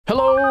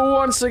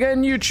once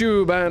again,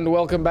 YouTube, and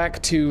welcome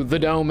back to The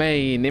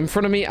Domain. In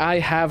front of me, I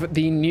have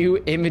the new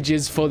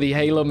images for the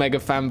Halo Mega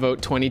Fan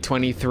Vote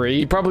 2023.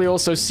 You've probably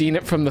also seen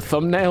it from the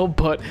thumbnail,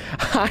 but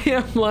I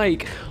am,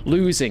 like,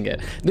 losing it.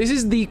 This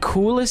is the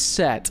coolest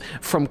set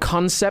from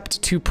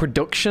concept to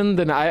production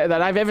that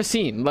I've ever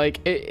seen. Like,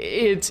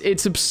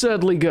 it's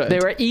absurdly good.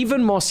 There are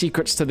even more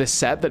secrets to this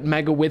set that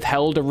Mega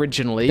withheld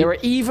originally. There are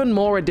even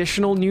more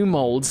additional new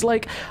molds.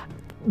 Like,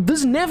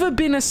 there's never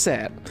been a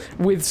set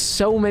with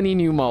so many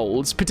new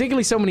molds,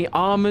 particularly so many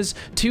armors,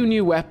 2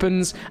 new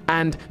weapons,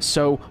 and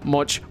so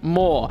much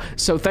more.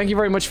 So thank you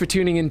very much for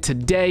tuning in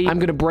today. I'm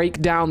going to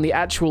break down the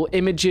actual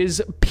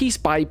images piece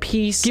by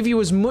piece, give you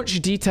as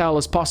much detail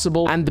as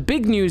possible, and the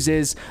big news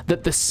is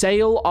that the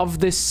sale of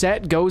this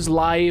set goes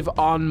live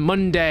on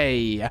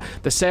Monday.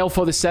 The sale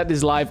for the set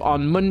is live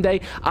on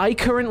Monday. I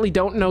currently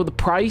don't know the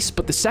price,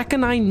 but the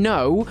second I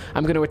know,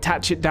 I'm going to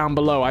attach it down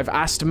below. I've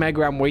asked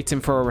Mega, I'm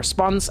waiting for a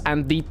response,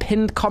 and the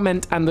pinned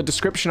comment and the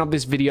description of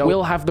this video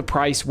will have the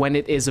price when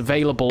it is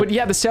available. But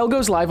yeah, the sale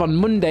goes live on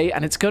Monday,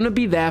 and it's going to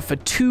be there for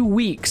 2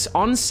 weeks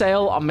on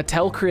sale on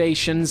Mattel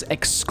Creations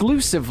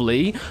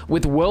exclusively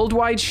with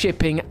worldwide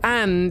shipping,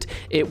 and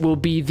it will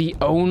be the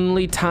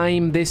only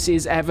time this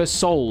is ever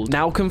sold.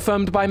 Now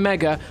confirmed by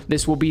Mega,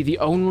 this will be the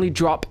only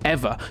drop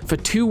ever. For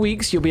 2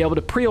 weeks, you'll be able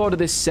to pre-order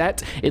this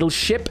set. It'll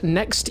ship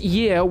next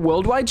year,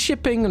 worldwide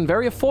shipping, and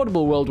very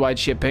affordable worldwide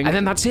shipping, and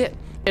then that's it.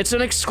 It's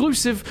an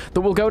exclusive that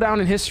will go down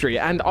in history,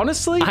 and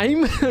honestly,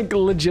 I'm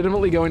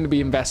legitimately going to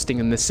be investing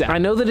in this set. I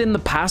know that in the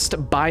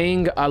past,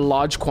 buying a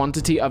large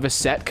quantity of a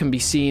set can be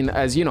seen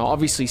as, you know,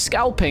 obviously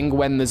scalping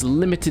when there's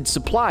limited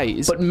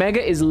supplies, but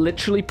Mega is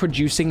literally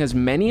producing as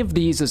many of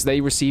these as they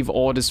receive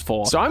orders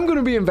for. So I'm going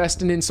to be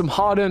investing in some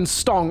hard-earned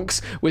stonks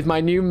with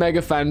my new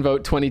Mega Fan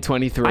Vote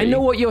 2023. I know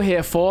what you're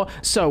here for,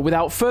 so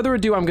without further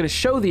ado, I'm going to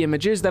show the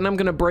images, then I'm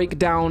going to break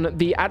down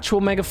the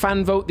actual Mega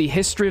Fan Vote, the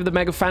history of the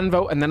Mega Fan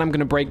Vote, and then I'm going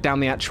to break down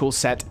the actual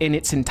set in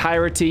its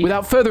entirety.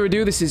 Without further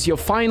ado, this is your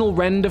final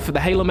render for the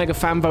Halo Mega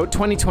Fan Vote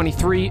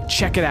 2023.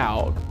 Check it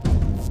out.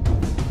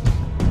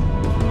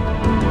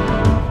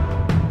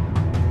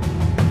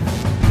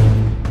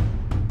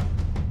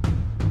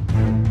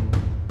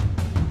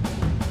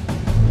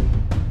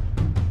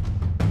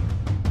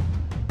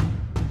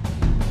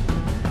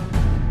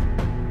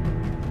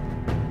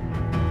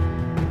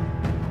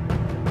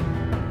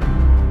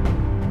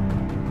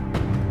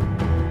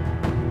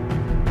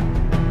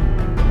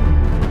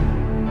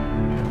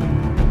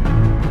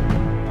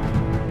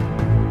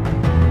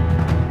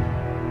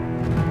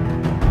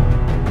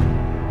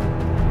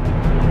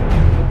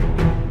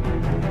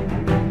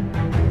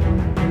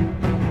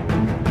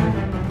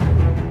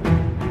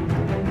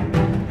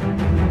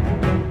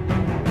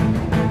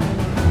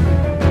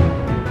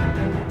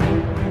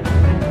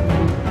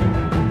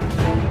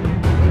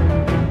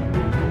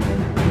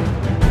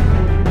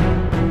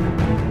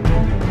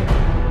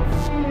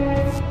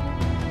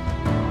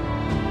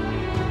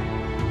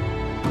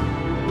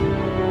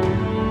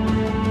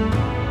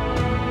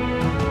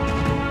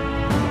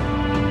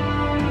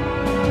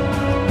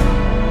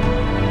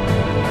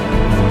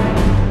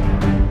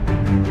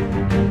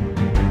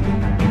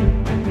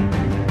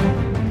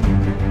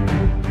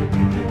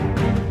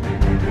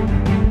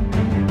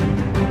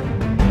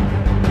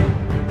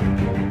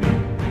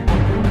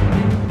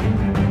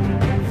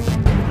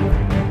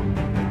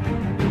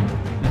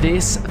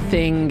 This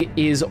thing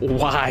is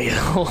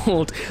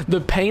wild.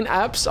 The paint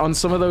apps on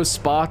some of those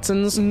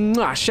Spartans,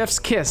 chef's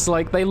kiss,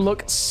 like they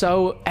look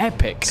so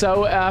epic.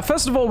 So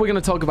first of all, we're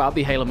going to talk about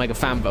the Halo Mega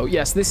Fan Vote.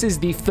 Yes, this is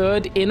the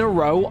 3rd in a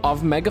row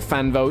of Mega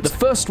Fan Votes. The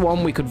first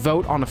one, we could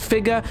vote on a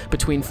figure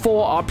between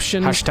 4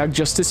 options,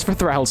 #Justice for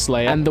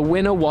Thrallslayer, and the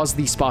winner was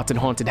the Spartan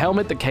Haunted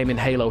Helmet that came in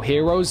Halo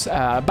Heroes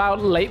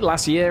about late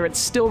last year. It's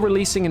still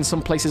releasing in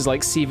some places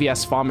like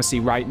CVS Pharmacy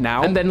right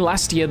now. And then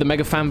last year, the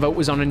Mega Fan Vote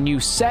was on a new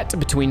set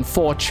between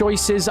 4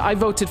 choices. I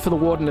voted for the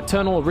Warden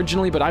Eternal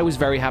originally, but I was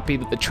very happy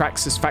that the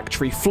Traxxas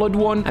Factory Flood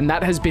won, and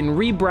that has been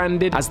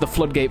rebranded as the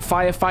Floodgate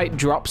Firefight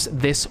drops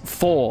this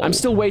fall. I'm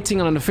still waiting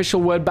on an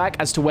official word back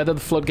as to whether the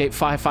Floodgate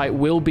Firefight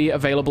will be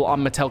available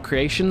on Mattel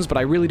Creations, but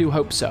I really do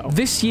hope so.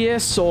 This year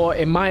saw,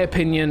 in my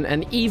opinion,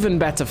 an even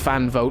better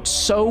fan vote.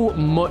 So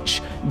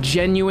much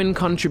genuine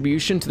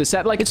contribution to the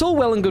set. Like, it's all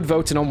well and good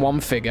voting on one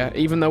figure,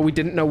 even though we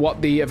didn't know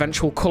what the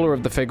eventual color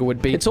of the figure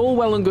would be. It's all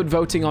well and good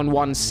voting on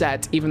one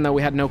set, even though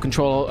we had no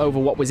control over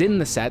what was in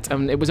the set,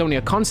 and it was only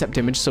a concept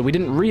image, so we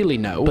didn't really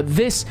know. But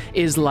this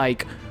is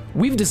like,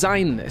 we've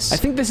designed this. I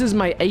think this is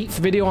my 8th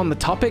video on the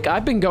topic.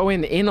 I've been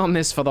going in on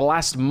this for the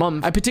last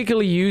month. I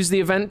particularly used the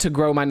event to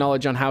grow my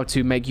knowledge on how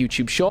to make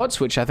YouTube shorts,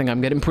 which I think I'm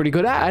getting pretty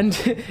good at.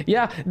 And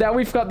yeah, now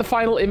we've got the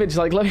final image.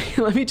 Like,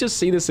 let me just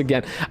see this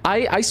again.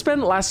 I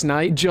spent last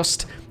night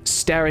just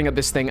staring at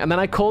this thing. And then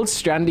I called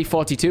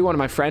Strandy42, one of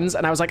my friends,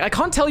 and I was like, I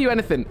can't tell you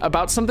anything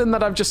about something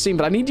that I've just seen,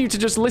 but I need you to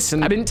just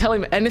listen. I didn't tell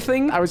him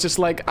anything. I was just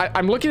like,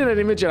 I'm looking at an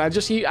image and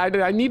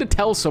I need to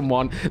tell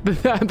someone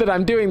that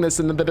I'm doing this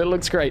and that it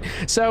looks great.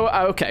 So,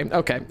 okay.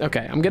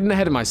 I'm getting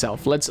ahead of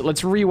myself.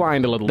 Let's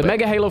rewind a little bit. The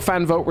Mega Halo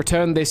fan vote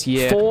returned this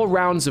year. 4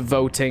 rounds of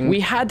voting. We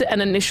had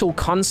an initial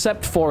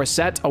concept for a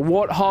set, a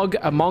Warthog,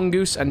 a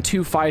Mongoose, and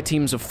 2 fire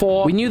teams of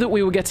 4. We knew that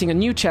we were getting a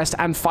new chest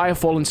and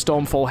Firefall and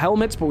Stormfall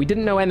helmets, but we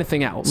didn't know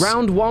anything else.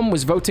 Round 1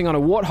 was voting on a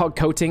Warthog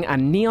coating,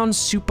 and Neon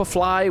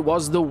Superfly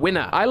was the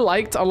winner. I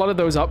liked a lot of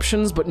those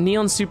options, but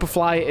Neon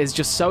Superfly is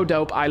just so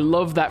dope. I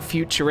love that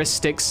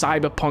futuristic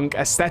cyberpunk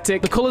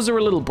aesthetic. The colors are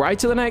a little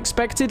brighter than I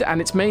expected,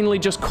 and it's mainly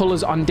just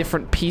colors on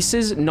different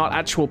pieces, not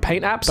actual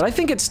paint apps, but I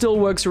think it still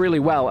works really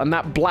well, and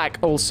that black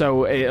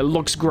also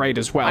looks great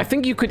as well. I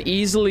think you could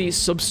easily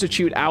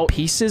substitute out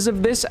pieces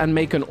of this and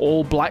make an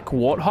all-black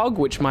Warthog,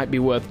 which might be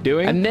worth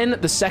doing. And then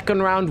the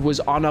second round was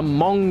on a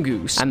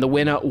Mongoose, and the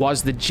winner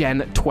was the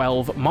Gen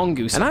 12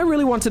 Mongoose. And I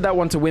really wanted that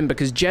one to win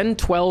because Gen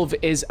 12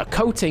 is a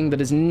coating that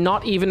has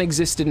not even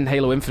existed in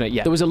Halo Infinite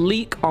yet. There was a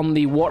leak on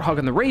the Warthog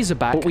and the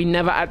Razorback, but we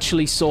never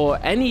actually saw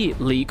any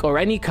leak or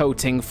any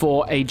coating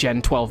for a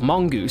Gen 12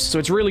 Mongoose. So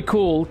it's really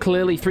cool.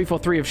 Clearly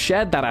 343 have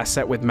shared that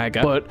asset with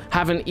Mega, but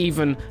haven't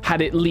even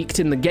had it leaked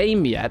in the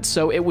game yet.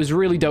 So it was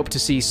really dope to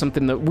see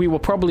something that we were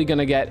probably going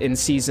to get in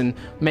season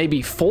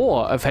maybe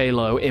 4 of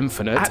Halo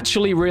Infinite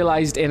actually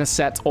realized in a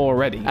set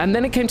already. And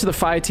then it came to the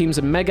fire teams,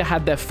 and Mega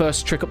had their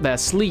first trick up their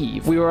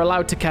sleeve. We were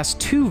allowed to cast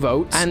 2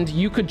 votes, and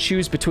you could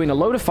choose between a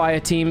load of fire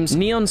teams.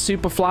 Neon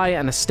Superfly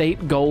and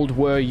Estate Gold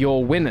were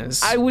your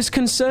winners. I was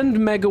concerned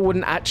Mega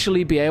wouldn't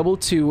actually be able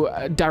to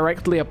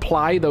directly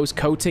apply those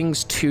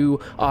coatings to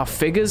our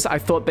figures. I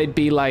thought they'd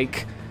be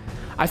like...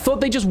 I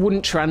thought they just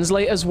wouldn't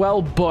translate as well,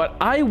 but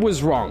I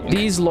was wrong.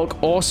 These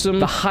look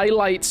awesome. The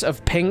highlights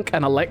of pink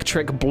and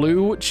electric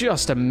blue,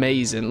 just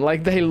amazing.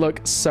 Like, they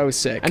look so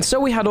sick. And so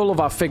we had all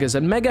of our figures,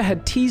 and Mega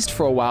had teased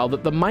for a while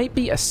that there might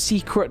be a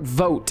secret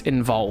vote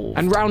involved.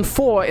 And round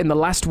 4 in the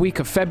last week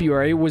of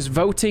February was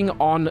voting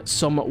on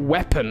some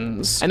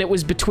weapons. And it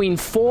was between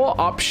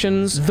 4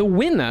 options. The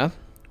winner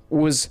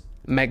was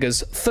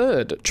Mega's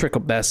third trick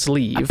up their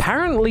sleeve.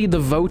 Apparently, the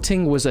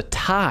voting was a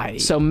tie,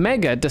 so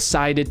Mega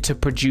decided to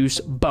produce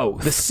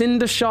both, the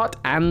Cinder Shot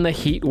and the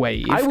Heat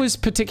Wave. I was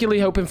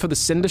particularly hoping for the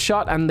Cinder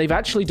Shot, and they've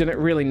actually done it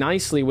really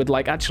nicely with,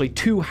 like, actually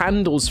 2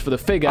 handles for the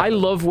figure. I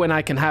love when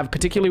I can have,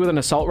 particularly with an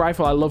assault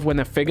rifle, I love when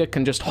a figure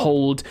can just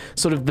hold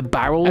sort of the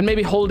barrel and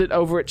maybe hold it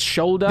over its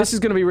shoulder. This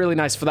is going to be really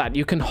nice for that.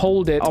 You can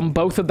hold it on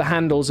both of the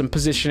handles and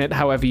position it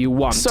however you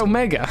want. So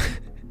Mega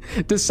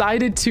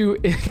decided to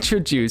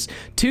introduce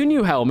 2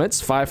 new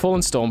helmets, Firefall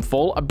and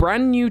Stormfall, a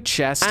brand new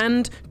chest,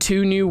 and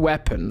 2 new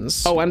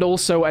weapons. Oh, and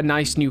also a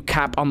nice new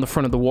cap on the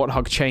front of the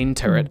Warthog chain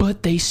turret.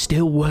 But they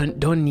still weren't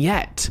done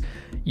yet.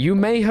 You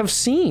may have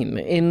seen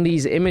in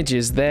these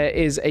images there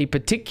is a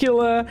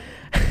particular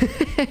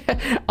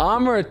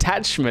armor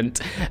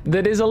attachment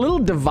that is a little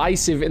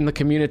divisive in the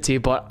community,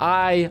 but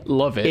I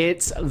love it.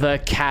 It's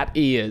the cat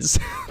ears.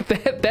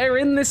 They're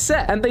in this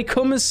set, and they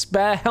come as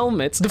spare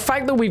helmets. The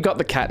fact that we've got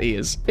the cat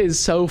ears is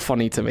so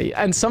funny to me,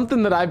 and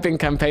something that I've been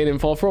campaigning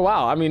for a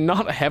while. I mean,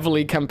 not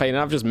heavily campaigning,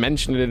 I've just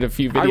mentioned it in a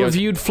few videos. I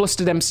reviewed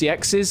Flustered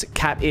MCX's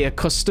cat ear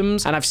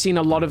customs, and I've seen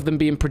a lot of them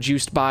being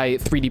produced by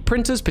 3D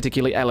printers,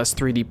 particularly LS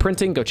 3D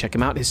Printing. Go check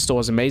him out. His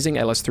store's amazing,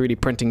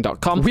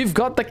 ls3dprinting.com. We've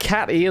got the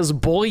cat ears,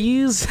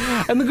 boys.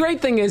 And the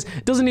great thing is,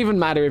 it doesn't even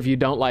matter if you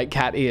don't like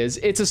cat ears.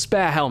 It's a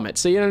spare helmet,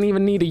 so you don't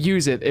even need to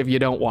use it if you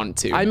don't want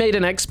to. I made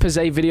an expose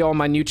video on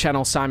my new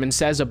channel, Simon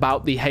Says,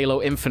 about the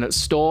Halo Infinite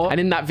store, and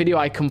in that video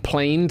I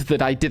complained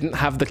that I didn't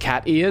have the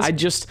cat ears. I'd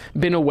just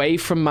been away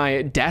from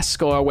my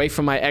desk or away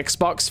from my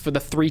Xbox for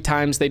the 3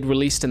 times they'd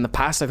released in the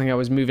past. I think I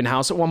was moving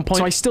house at one point,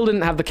 so I still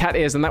didn't have the cat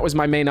ears, and that was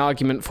my main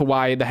argument for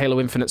why the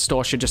Halo Infinite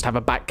store should just have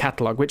a back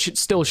catalog, which it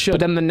still should. But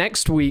then the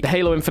next week, the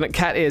Halo Infinite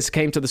cat ears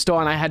came to the store,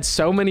 and I had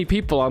so many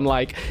people on,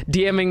 like,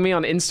 DMing me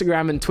on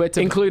Instagram and Twitter,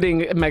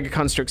 including Mega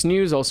Construx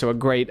News, also a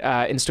great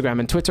Instagram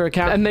and Twitter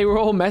account, and they were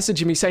all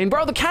messaging me saying,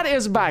 bro, the cat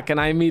ears are back, and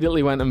I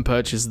immediately went and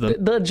purchased them.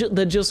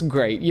 They're just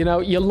great, you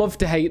know? You love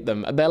to hate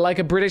them. They're like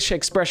a British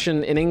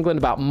expression in England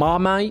about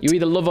Marmite. You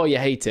either love or you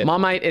hate it.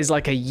 Marmite is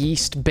like a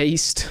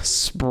yeast-based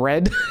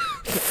spread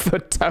for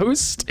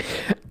toast.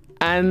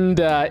 And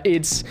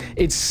it's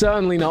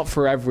certainly not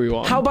for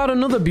everyone. How about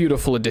another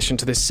beautiful addition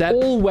to this set?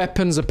 All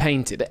weapons are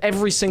painted,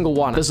 every single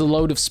one. There's a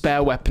load of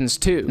spare weapons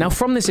too. Now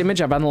from this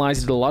image, I've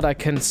analyzed it a lot. I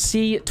can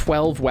see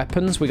 12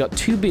 weapons. We got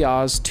 2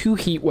 BRs, 2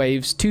 heat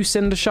waves, 2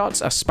 cinder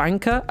shots, a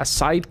spanker, a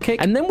sidekick,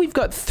 and then we've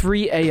got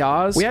 3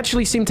 ARs. We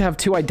actually seem to have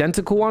 2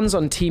 identical ones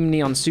on Team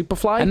Neon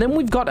Superfly, and then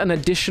we've got an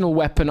additional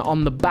weapon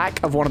on the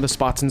back of one of the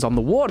Spartans on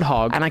the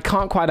Warthog, and I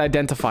can't quite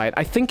identify it.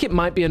 I think it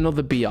might be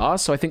another BR,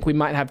 so I think we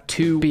might have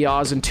 2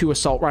 BRs and 2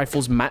 assault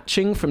rifles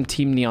matching from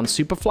Team Neon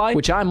Superfly,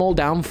 which I'm all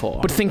down for.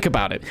 But think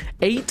about it.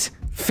 8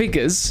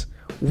 figures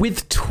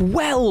with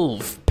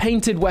 12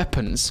 painted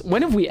weapons.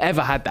 When have we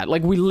ever had that?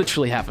 Like, we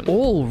literally haven't.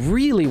 All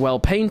really well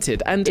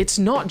painted, and it's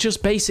not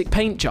just basic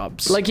paint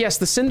jobs. Like, yes,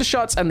 the cinder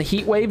shots and the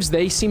heat waves,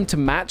 they seem to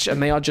match,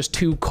 and they are just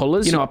two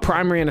colors, you know, a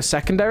primary and a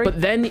secondary. But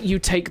then you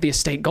take the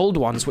estate gold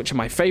ones, which are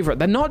my favorite.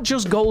 They're not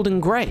just gold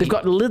and gray. They've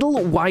got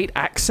little white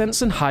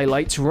accents and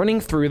highlights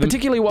running through them,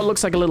 particularly what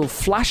looks like a little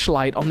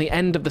flashlight on the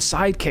end of the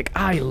sidekick.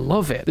 I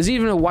love it. There's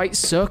even a white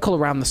circle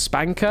around the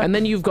spanker, and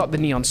then you've got the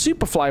Neon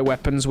Superfly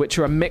weapons, which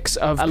are a mix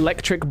of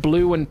electric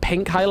blue and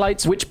pink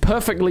highlights, which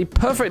perfectly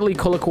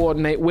color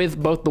coordinate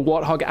with both the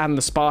Warthog and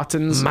the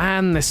Spartans.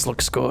 Man, this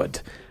looks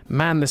good.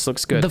 Man, this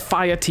looks good. The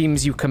fire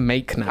teams you can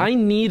make now. I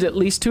need at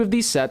least 2 of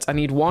these sets. I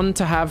need 1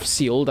 to have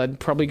sealed. I'm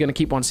probably going to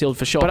keep 1 sealed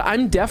for sure. But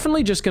I'm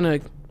definitely just going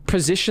to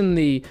position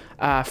the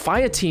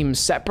fire teams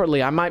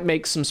separately. I might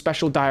make some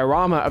special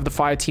diorama of the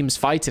fire teams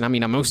fighting. I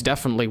mean, I most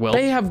definitely will.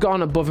 They have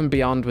gone above and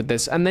beyond with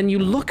this. And then you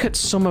look at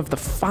some of the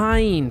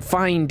fine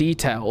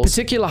details.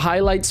 Particular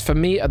highlights for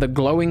me are the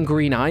glowing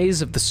green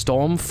eyes of the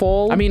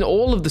Stormfall. I mean,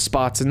 all of the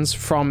Spartans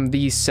from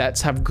these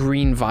sets have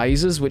green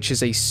visors, which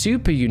is a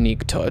super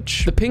unique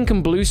touch. The pink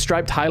and blue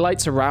striped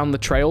highlights around the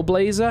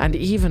Trailblazer. And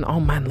even, oh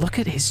man, look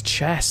at his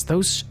chest.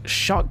 Those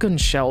shotgun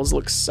shells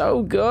look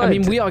so good. I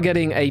mean, we are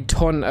getting a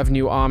ton of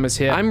new armors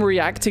here. I'm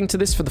reacting to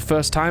this for the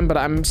first time, but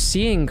I'm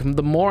seeing,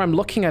 the more I'm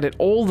looking at it,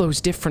 all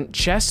those different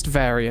chest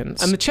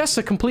variants. And the chests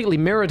are completely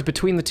mirrored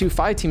between the two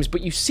fire teams,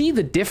 but you see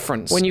the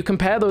difference. When you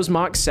compare those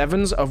Mark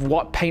 7s of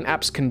what paint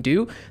apps can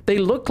do, they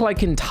look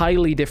like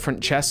entirely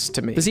different chests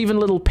to me. There's even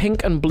little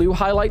pink and blue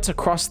highlights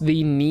across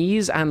the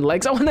knees and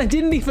legs. Oh, and I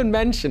didn't even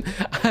mention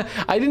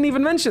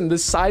the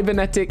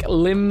cybernetic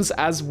limbs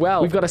as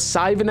well. We've got a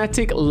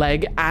cybernetic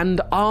leg and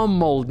arm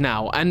mold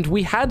now, and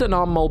we had an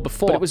arm mold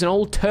before, but it was an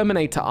old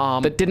Terminator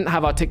arm that didn't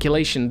have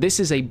articulation. This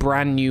is a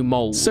brand new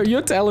mold. So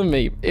you're telling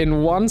me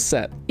in one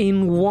set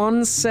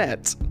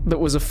that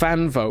was a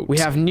fan vote, we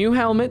have new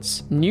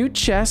helmets, new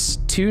chests,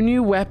 2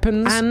 new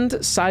weapons,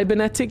 and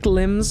cybernetic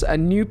limbs, a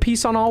new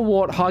piece on our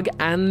Warthog,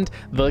 and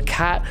the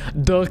cat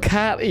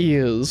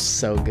ears.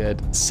 So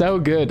good. So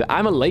good.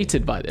 I'm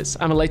elated by this.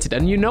 I'm elated.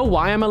 And you know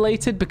why I'm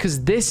elated?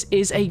 Because this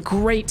is a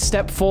great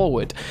step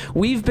forward.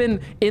 We've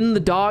been in the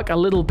dark a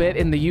little bit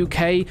in the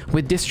UK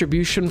with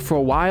distribution for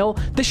a while.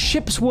 This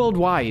ships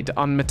worldwide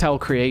on Mattel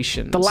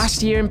Creations. The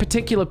last year in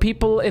particular,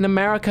 people in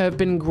America have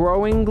been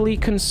growingly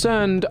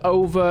concerned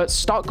over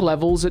stock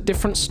levels at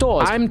different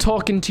stores. I'm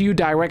talking to you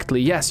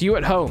directly. Yes, you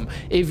at home.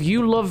 If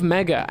you love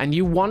Mega and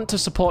you want to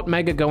support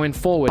Mega going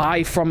forward,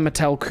 buy from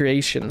Mattel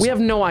Creations. We have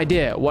no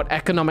idea what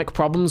economic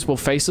problems will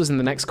face us in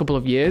the next couple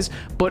of years,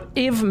 but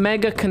if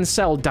Mega can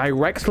sell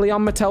directly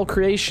on Mattel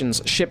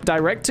Creations, ship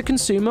direct to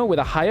consumer with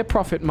a higher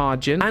profit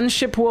margin, and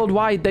ship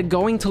worldwide, they're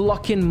going to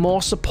lock in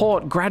more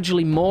support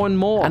gradually, more and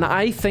more. And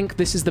I think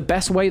this is the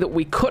best way that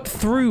we cut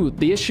through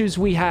the issues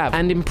we have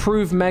and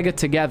improve Mega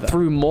together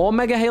through more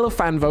Mega Halo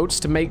fan votes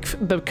to make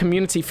the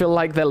community feel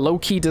like they're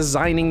low-key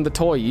designing the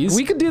toys.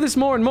 We could do this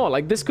more and more.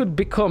 Like, this could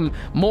become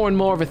more and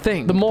more of a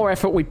thing the more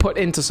effort we put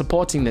into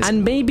supporting this.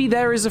 And maybe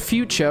there is a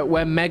future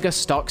where Mega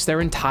stocks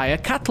their entire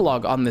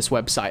catalog on this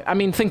website. I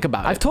mean, think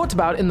about it. I've talked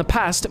about in the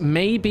past,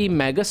 maybe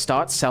Mega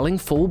starts selling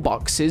full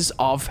boxes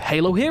of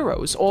Halo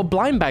Heroes or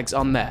blind bags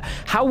on there.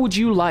 How would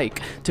you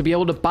like to be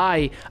able to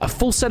buy a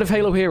full set of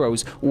Halo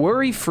Heroes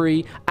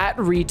worry-free at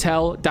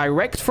retail,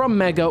 direct from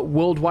Mega,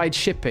 worldwide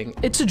shipping?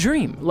 It's a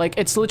dream. Like,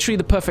 it's literally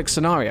the perfect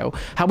scenario.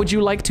 How would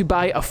you like to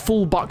buy a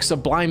full box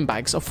of blind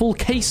bags, a full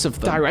case of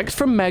them, direct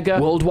from Mega,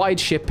 worldwide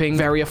shipping,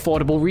 very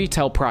affordable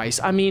retail price?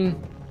 I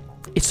mean,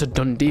 it's a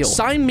done deal.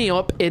 Sign me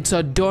up. It's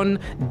a done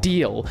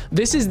deal.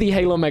 This is the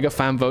Halo Mega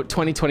Fan Vote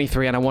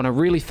 2023, and I want to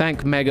really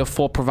thank Mega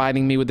for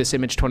providing me with this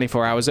image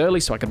 24 hours early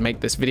so I could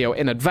make this video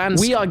in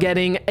advance. We are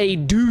getting a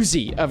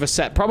doozy of a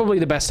set, probably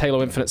the best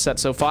Halo Infinite set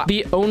so far.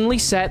 The only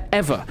set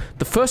ever,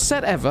 the first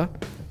set ever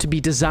to be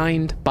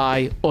designed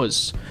by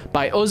us.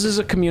 By us as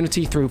a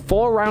community through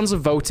 4 rounds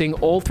of voting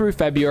all through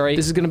February.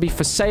 This is going to be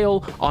for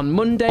sale on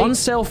Monday, on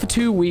sale for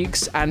 2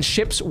 weeks, and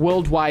ships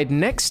worldwide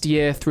next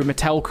year through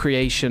Mattel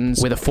Creations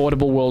with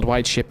affordable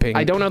worldwide shipping.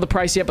 I don't know the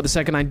price yet, but the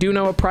second I do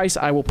know a price,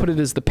 I will put it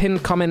as the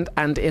pinned comment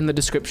and in the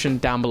description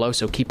down below,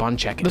 so keep on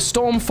checking. The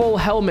Stormfall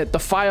helmet, the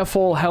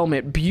Firefall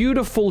helmet,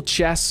 beautiful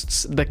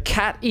chests, the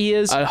cat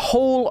ears, a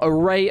whole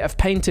array of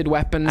painted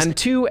weapons, and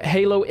 2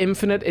 Halo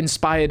Infinite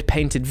inspired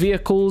painted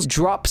vehicles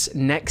drop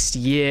next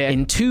year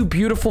in 2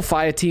 beautiful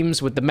fire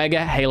teams with the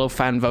Mega Halo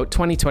Fan Vote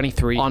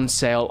 2023 on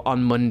sale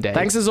on Monday.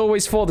 Thanks as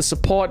always for the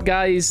support,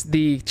 guys.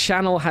 The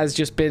channel has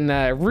just been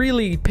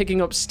really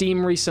picking up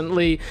steam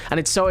recently,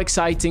 and it's so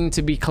exciting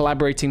to be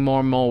collaborating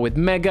more and more with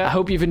Mega. I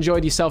hope you've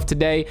enjoyed yourself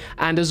today,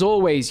 and as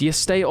always, you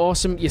stay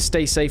awesome, you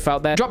stay safe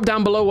out there. Drop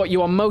down below what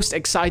you are most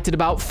excited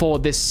about for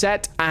this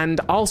set,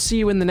 and I'll see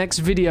you in the next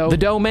video. The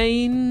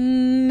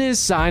Domain is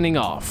signing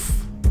off.